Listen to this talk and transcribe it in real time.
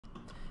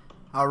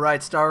All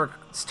right,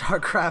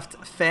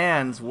 StarCraft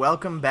fans,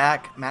 welcome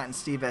back. Matt and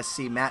Steve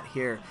SC. Matt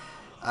here.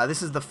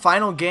 This is the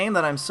final game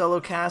that I'm solo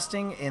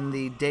casting in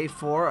the day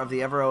 4 of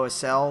the Ever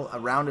OSL, a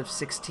round of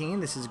 16.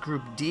 This is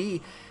Group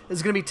D. This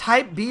is going to be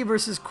Type B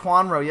versus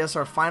Kwanro. Yes,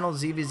 our final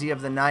ZVZ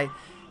of the night.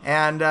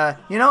 And,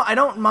 I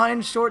don't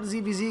mind short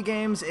ZVZ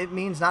games. It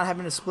means not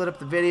having to split up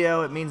the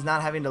video. It means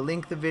not having to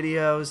link the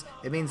videos.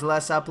 It means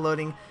less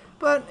uploading.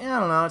 But, I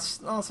don't know,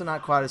 it's also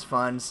not quite as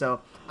fun. So,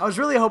 I was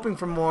really hoping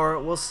for more.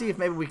 We'll see if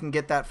maybe we can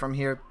get that from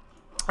here.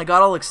 I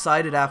got all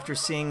excited after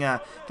seeing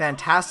a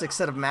fantastic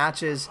set of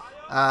matches.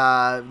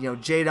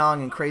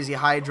 Jaedong and Crazy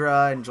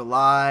Hydra in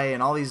July,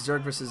 and all these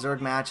Zerg versus Zerg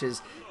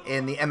matches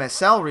in the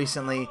MSL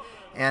recently.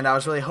 And I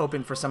was really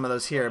hoping for some of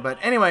those here. But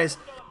anyways,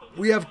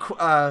 we have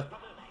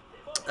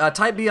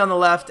Type B on the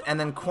left, and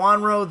then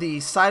Kwanro, the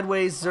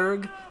sideways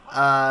Zerg.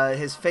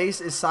 His face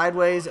is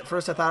sideways. At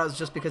first I thought it was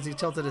just because he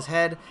tilted his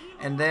head,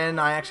 and then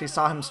I actually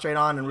saw him straight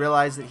on and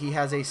realized that he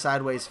has a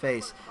sideways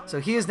face. So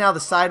he is now the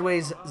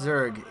sideways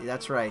Zerg.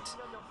 That's right,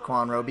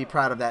 Kwanro. Be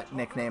proud of that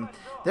nickname.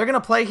 They're going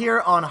to play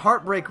here on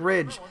Heartbreak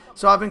Ridge.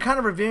 So I've been kind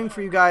of reviewing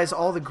for you guys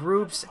all the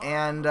groups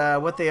and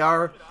what they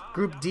are.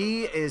 Group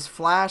D is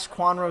Flash,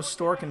 Kwanro,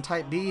 Stork, and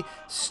Type B.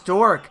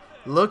 Stork,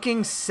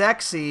 looking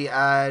sexy.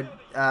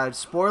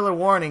 Spoiler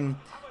warning,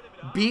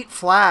 beat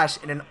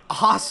Flash in an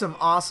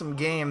awesome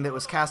game that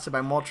was casted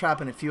by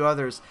Moltrap and a few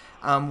others.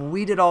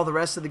 We did all the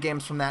rest of the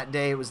games from that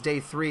day. It was day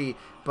 3,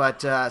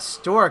 but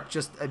Stork,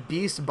 just a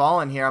beast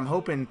balling here. I'm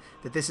hoping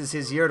that this is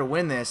his year to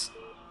win this.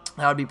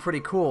 That would be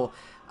pretty cool.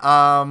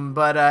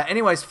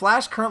 Anyways,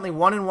 Flash currently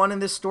 1-1 in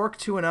this, Stork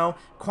 2-0.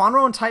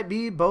 Kwanro and Type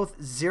B both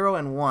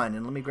 0-1.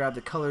 And let me grab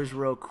the colors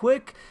real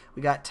quick.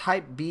 We got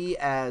Type B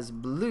as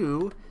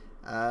blue.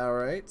 All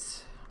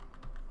right.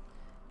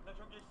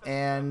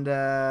 And,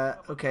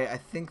 okay, I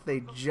think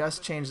they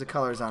just changed the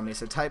colors on me.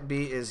 So Type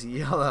B is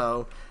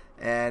yellow,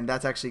 and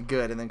that's actually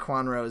good. And then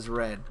Kwanro is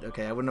red.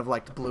 Okay, I wouldn't have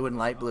liked blue and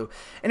light blue.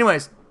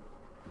 Anyways,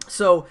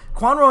 so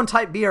Kwanro and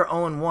Type B are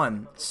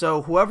 0-1.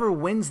 So whoever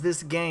wins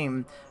this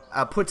game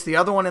puts the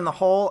other one in the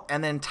hole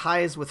and then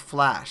ties with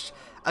Flash.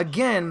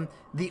 Again,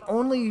 the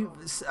only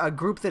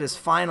group that is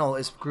final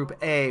is Group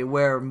A,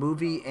 where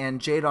Movie and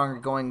Jaedong are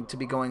going to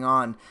be moving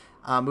on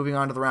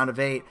to the round of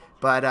 8.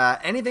 But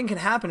anything can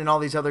happen in all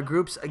these other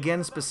groups.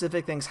 Again,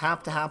 specific things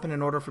have to happen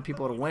in order for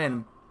people to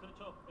win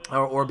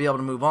or be able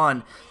to move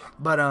on.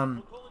 But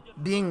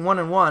being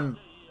 1-1,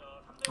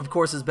 of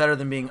course, is better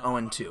than being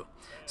 0-2.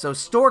 So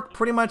Stork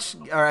pretty much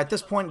are at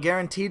this point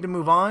guaranteed to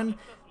move on,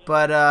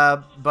 but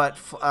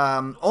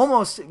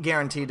almost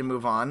guaranteed to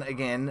move on.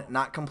 Again,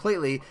 not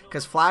completely,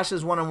 because Flash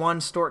is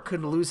 1-1. Stork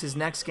could lose his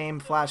next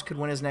game. Flash could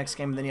win his next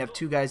game. And then you have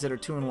two guys that are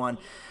 2-1.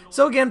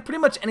 So again, pretty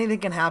much anything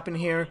can happen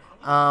here.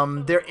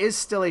 There is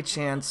still a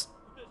chance.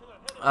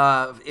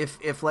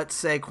 If let's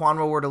say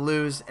Kwanro were to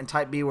lose and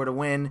Type B were to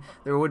win,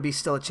 there would be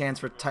still a chance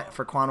for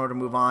Kwanro to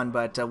move on.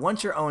 But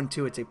once you're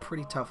 0-2, it's a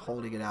pretty tough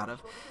hole to get out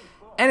of.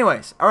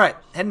 Anyways, all right,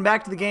 heading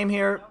back to the game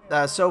here.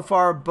 So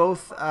far,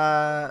 both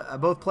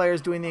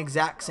players doing the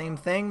exact same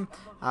thing.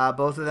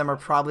 Both of them are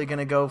probably going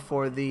to go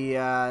for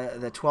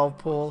the 12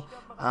 pull,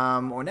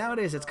 or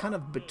nowadays it's kind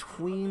of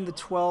between the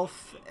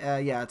 12th.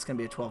 Yeah, it's going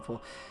to be a 12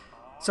 pull.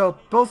 So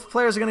both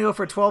players are going to go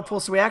for a 12 pull.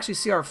 So we actually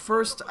see our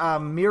first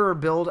mirror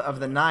build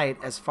of the night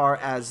as far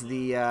as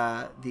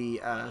the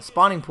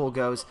spawning pool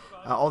goes.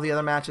 All the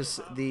other matches,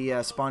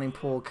 the spawning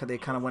pool, they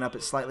kind of went up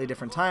at slightly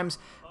different times.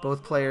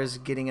 Both players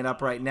getting it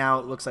up right now.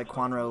 It looks like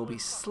Kwanro will be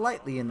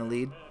slightly in the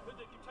lead.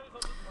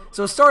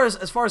 So as far as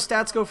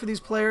stats go for these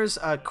players,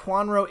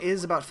 Kwanro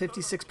is about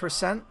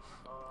 56%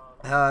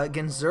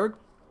 against Zerg,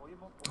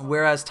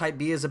 whereas Type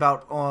B is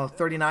about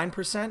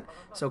 39%.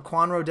 So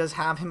Kwanro does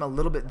have him a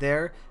little bit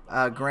there.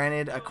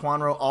 Granted,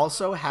 Kwanro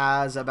also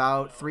has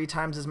about 3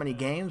 times as many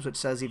games, which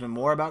says even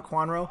more about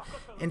Kwanro.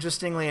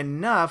 Interestingly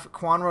enough,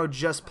 Kwanro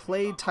just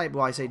played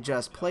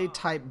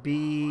Type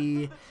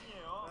B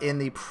in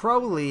the Pro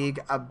League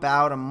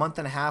about a month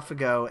and a half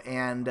ago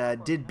and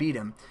did beat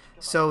him.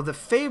 So the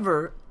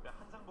favor,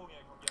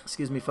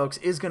 excuse me, folks,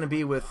 is going to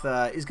be with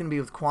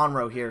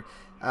Kwanro here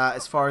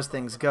as far as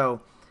things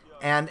go.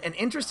 And an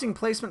interesting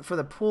placement for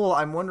the pool.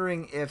 I'm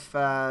wondering if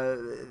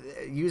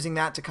using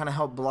that to kind of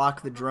help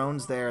block the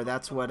drones there.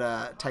 That's what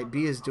Type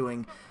B is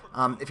doing.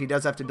 If he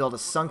does have to build a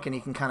sunken,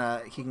 he can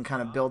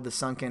kind of build the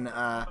sunken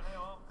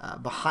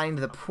behind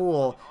the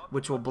pool,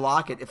 which will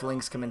block it if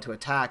links come into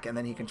attack, and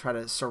then he can try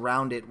to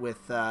surround it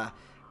with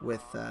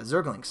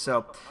Zerglings.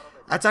 So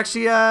that's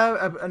actually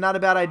not a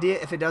bad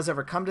idea if it does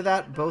ever come to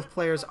that. Both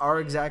players are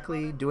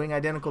exactly doing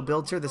identical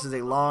builds here. This is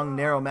a long,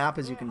 narrow map,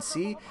 as you can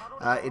see.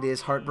 It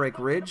is Heartbreak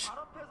Ridge.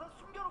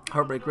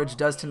 Heartbreak Ridge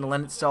does tend to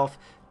lend itself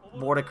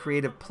more to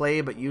creative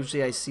play, but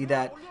usually I see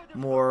that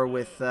more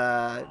with,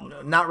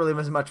 not really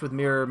as much with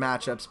mirror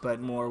matchups, but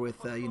more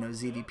with,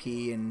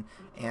 ZVP and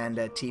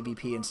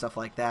TVP and stuff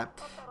like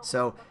that.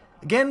 So,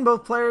 again,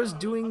 both players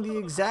doing the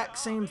exact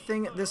same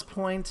thing at this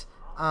point.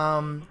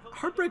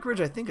 Heartbreak Ridge,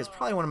 I think, is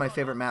probably one of my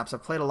favorite maps.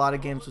 I've played a lot of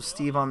games with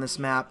Steve on this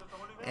map,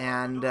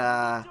 and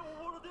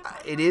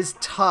it is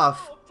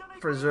tough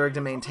for Zerg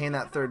to maintain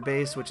that third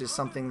base, which is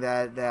something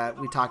that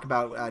we talk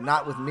about,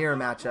 not with mirror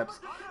matchups.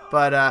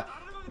 But a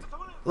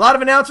lot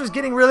of announcers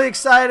getting really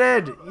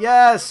excited.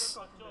 Yes!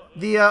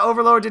 The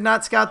Overlord did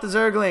not scout the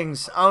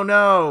Zerglings. Oh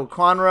no,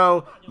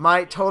 Kwanro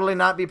might totally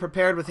not be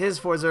prepared with his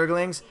 4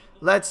 Zerglings.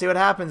 Let's see what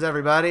happens,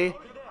 everybody.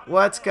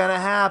 What's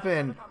gonna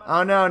happen?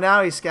 Oh no,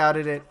 now he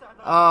scouted it.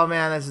 Oh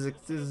man, this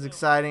is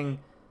exciting.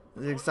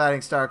 This is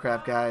exciting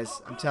StarCraft,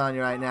 guys. I'm telling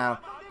you right now.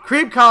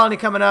 Creep colony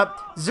coming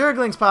up,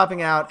 Zerglings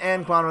popping out,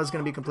 and Kwanro's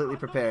gonna be completely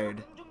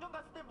prepared.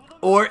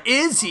 Or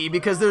is he?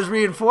 Because there's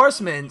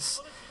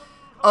reinforcements.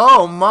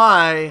 Oh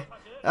my.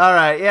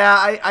 Alright,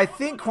 yeah, I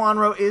think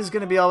Kwanro is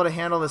going to be able to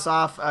handle this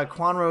off.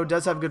 Kwanro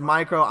does have good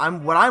micro.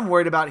 What I'm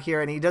worried about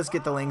here, and he does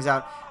get the lings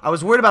out. I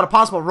was worried about a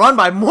possible run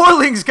by more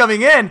lings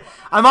coming in.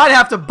 I might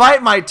have to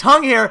bite my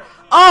tongue here.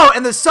 Oh,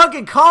 and the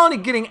sunken colony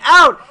getting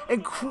out,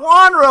 and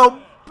Kwanro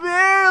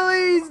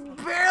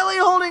barely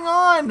holding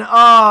on.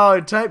 Oh,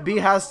 Type B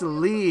has to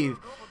leave.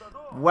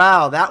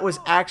 Wow, that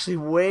was actually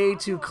way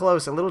too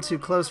close. A little too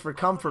close for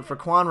comfort for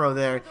Kwanro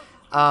there.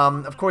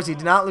 Of course, he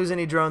did not lose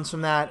any drones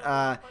from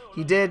that.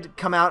 He did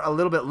come out a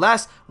little bit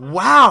less.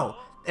 Wow!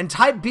 And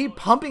Type B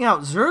pumping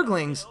out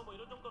Zerglings.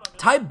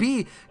 Type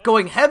B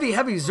going heavy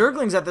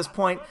Zerglings at this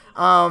point.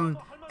 And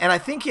I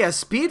think he has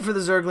speed for the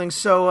Zerglings.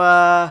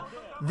 So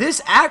this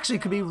actually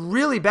could be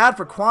really bad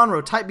for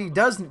Kwanro. Type B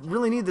does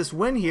really need this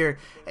win here.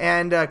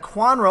 And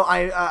Kwanro,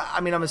 I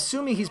mean, I'm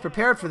assuming he's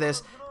prepared for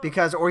this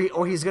because, or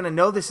he's going to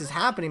know this is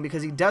happening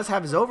because he does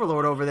have his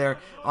Overlord over there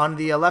on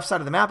the left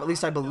side of the map. At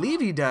least I believe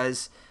he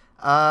does.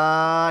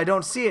 I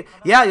don't see it.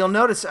 Yeah, you'll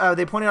notice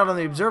they pointed out on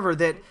the Observer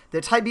that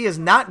Type B is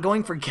not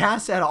going for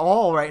gas at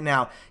all right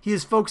now. He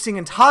is focusing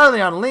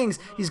entirely on lings.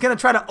 He's going to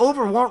try to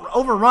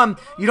overrun.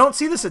 You don't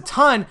see this a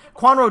ton.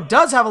 Kwanro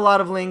does have a lot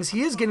of lings.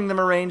 He is getting them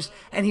arranged,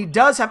 and he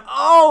does have...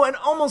 Oh, and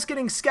almost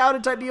getting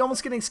scouted. Type B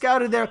almost getting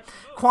scouted there.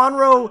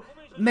 Kwanro...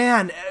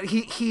 Man,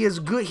 he is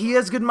good. He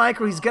has good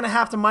micro. He's going to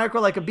have to micro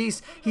like a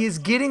beast. He is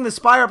getting the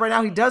Spire up right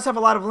now. He does have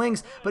a lot of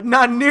lings, but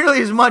not nearly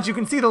as much. You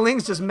can see the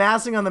lings just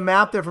massing on the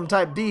map there from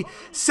Type B.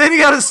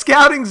 Sending out a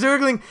scouting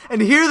Zergling,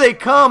 and here they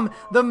come.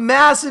 The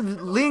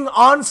massive ling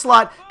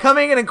onslaught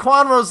coming in, and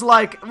Kwanro's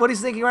like, what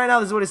he's thinking right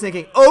now, this is what he's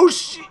thinking. Oh,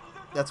 shit.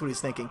 That's what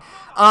he's thinking.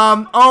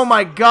 Oh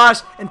my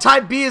gosh. And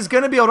Type B is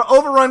going to be able to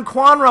overrun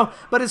Kwanro,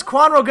 but is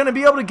Kwanro going to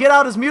be able to get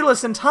out his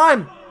Mutalisk in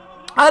time?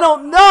 I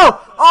don't know.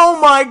 Oh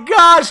my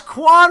gosh,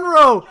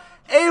 Kwanro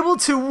able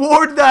to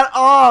ward that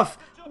off.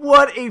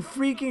 What a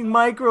freaking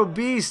micro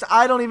beast.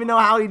 I don't even know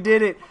how he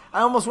did it.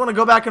 I almost want to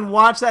go back and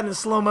watch that in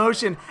slow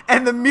motion.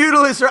 And the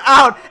Mutalisks are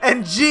out.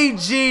 And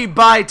GG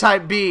by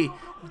Type B.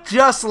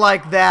 Just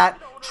like that.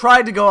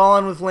 Tried to go all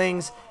in with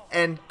lings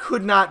and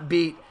could not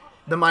beat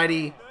the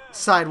mighty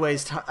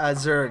sideways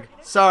Zerg.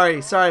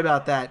 Sorry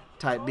about that,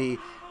 Type B.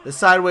 The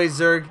sideways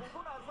Zerg,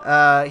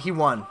 he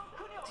won.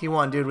 He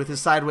won, dude, with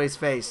his sideways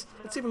face.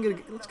 Let's get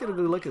a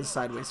good look at his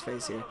sideways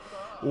face here.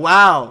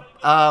 Wow.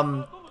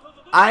 I'm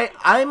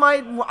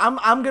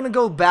gonna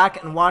go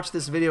back and watch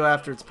this video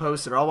after it's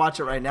posted, or I'll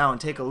watch it right now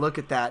and take a look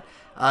at that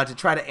to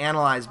try to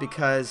analyze,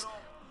 because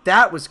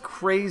that was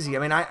crazy. I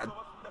mean, I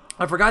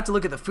forgot to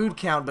look at the food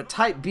count, but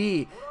Type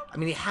B, I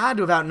mean, he had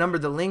to have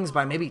outnumbered the lings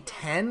by maybe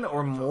 10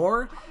 or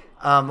more.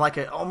 Like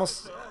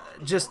almost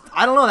just,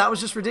 I don't know. That was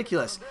just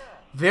ridiculous.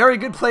 Very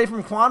good play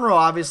from Kwanro,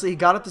 obviously. He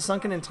got up the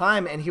Sunken in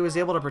time, and he was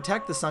able to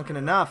protect the Sunken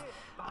enough.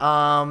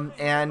 Cool.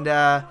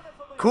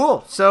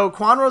 So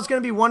Kwanro's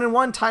going to be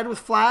 1-1, tied with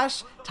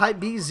Flash. Type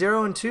B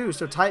 0-2.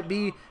 So Type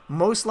B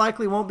most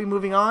likely won't be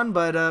moving on,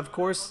 but of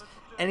course,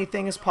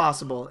 anything is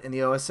possible in the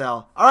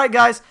OSL. All right,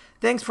 guys.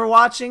 Thanks for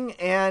watching,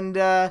 and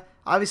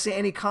obviously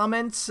any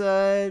comments,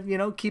 you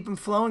know, keep them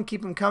flowing,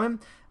 keep them coming.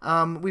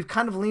 We've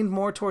kind of leaned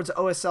more towards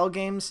OSL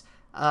games.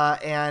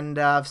 And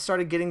I've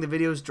started getting the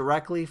videos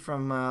directly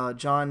from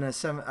John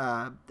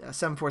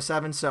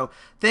 747. So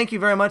thank you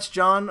very much,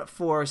 John,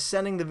 for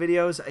sending the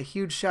videos. A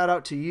huge shout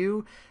out to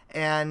you,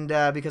 and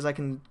because I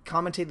can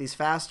commentate these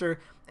faster,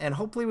 and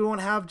hopefully we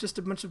won't have just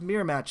a bunch of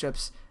mirror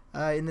matchups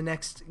in the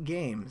next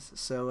games.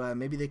 So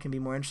maybe they can be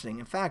more interesting.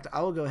 In fact,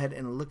 I will go ahead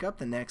and look up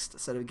the next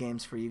set of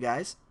games for you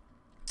guys.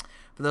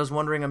 For those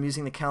wondering, I'm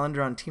using the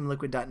calendar on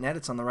teamliquid.net.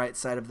 It's on the right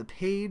side of the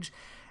page.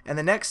 And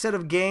the next set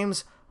of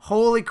games,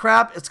 holy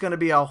crap, it's going to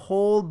be a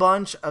whole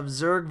bunch of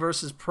Zerg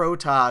versus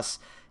Protoss.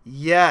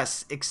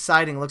 Yes,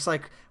 exciting. Looks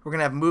like we're going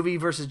to have Movie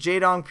versus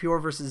Jaedong, Pure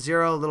versus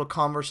Zero, Little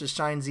Calm versus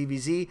Shine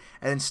ZVZ,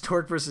 and then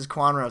Stork versus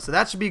Kwanro. So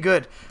that should be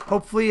good.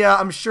 Hopefully,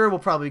 I'm sure we'll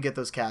probably get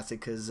those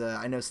casted, because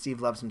I know Steve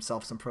loves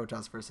himself some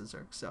Protoss versus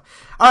Zerg. So,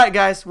 all right,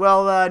 guys.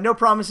 Well, no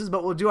promises,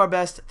 but we'll do our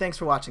best. Thanks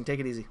for watching. Take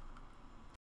it easy.